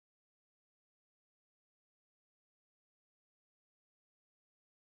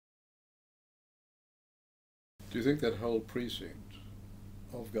Do you think that whole precinct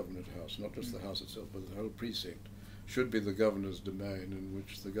of Government House, not just the House itself, but the whole precinct, should be the governor's domain in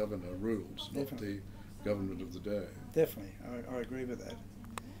which the governor rules, not the government of the day? Definitely, I agree with that,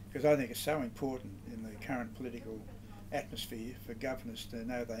 because I think it's so important in the current political atmosphere for governors to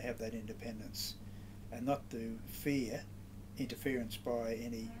know they have that independence and not to fear interference by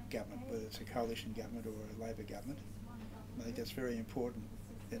any government, whether it's a coalition government or a Labor government. I think that's very important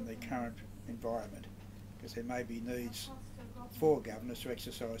in the current environment, because there may be needs for governors to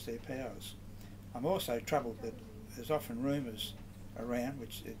exercise their powers. I'm also troubled that there's often rumours around,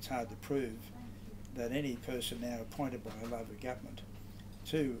 which it's hard to prove, that any person now appointed by a Labor government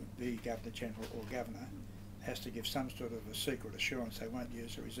to be Governor-General or Governor has to give some sort of a secret assurance they won't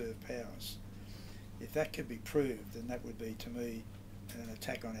use the reserve powers. If that could be proved, then that would be, to me, an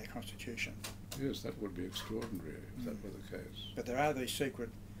attack on our Constitution. Yes, that would be extraordinary if that were the case. But there are these secret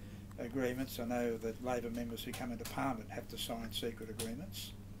agreements. I know that Labor members who come into Parliament have to sign secret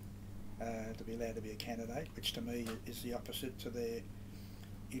agreements to be allowed to be a candidate, which to me is the opposite to their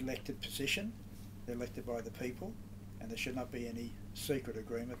elected position. They're elected by the people, and there should not be any secret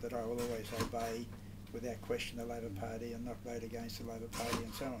agreement that I will always obey without question the Labor Party and not vote against the Labor Party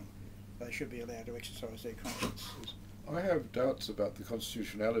and so on. They should be allowed to exercise their conscience. I have doubts about the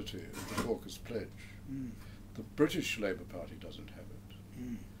constitutionality of the caucus pledge. The British Labour Party doesn't have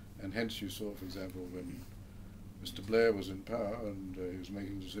it. And hence you saw, for example, when Mr. Blair was in power and he was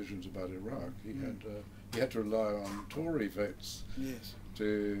making decisions about Iraq, he had to rely on Tory votes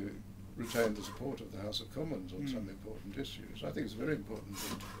to retain the support of the House of Commons on some important issues. I think it's very important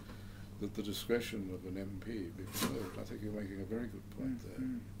that the discretion of an MP be preserved. I think you're making a very good point there.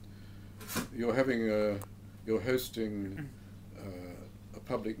 You're hosting a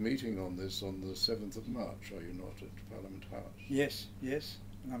public meeting on this on the 7th of March, are you not, at Parliament House? Yes, yes,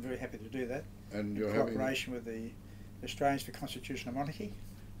 and I'm very happy to do that. And in cooperation with the Australians for Constitutional Monarchy.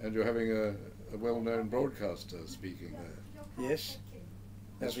 And you're having a well-known broadcaster speaking there. Yes,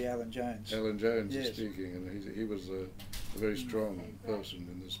 that'll be Alan Jones. Alan Jones is speaking, and he was a very strong person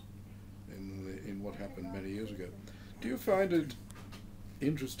in what happened many years ago. Do you find it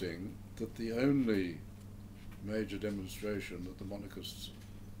interesting that the only major demonstration that the monarchists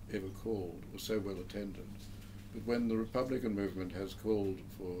ever called was so well attended, but when the Republican movement has called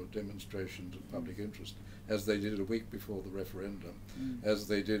for demonstrations of public interest, as they did a week before the referendum, as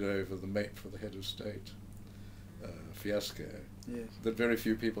they did over the mate for the head of state fiasco, that very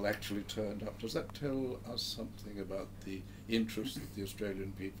few people actually turned up? Does that tell us something about the interest that the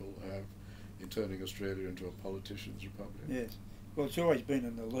Australian people have in turning Australia into a politician's republic? Yes. Well, it's always been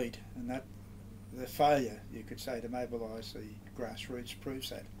an elite, and that the failure, you could say, to mobilise the grassroots proves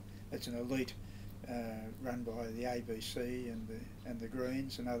that. It's an elite run by the ABC and the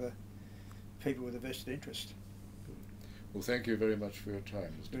Greens and other people with a vested interest. Well, thank you very much for your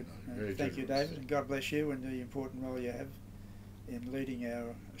time, Mr. Knight. Thank you, David, and God bless you and the important role you have in leading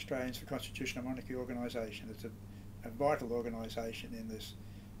our Australians for Constitutional Monarchy organisation. It's a vital organisation in this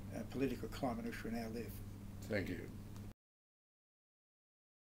political climate in which we now live. Thank you.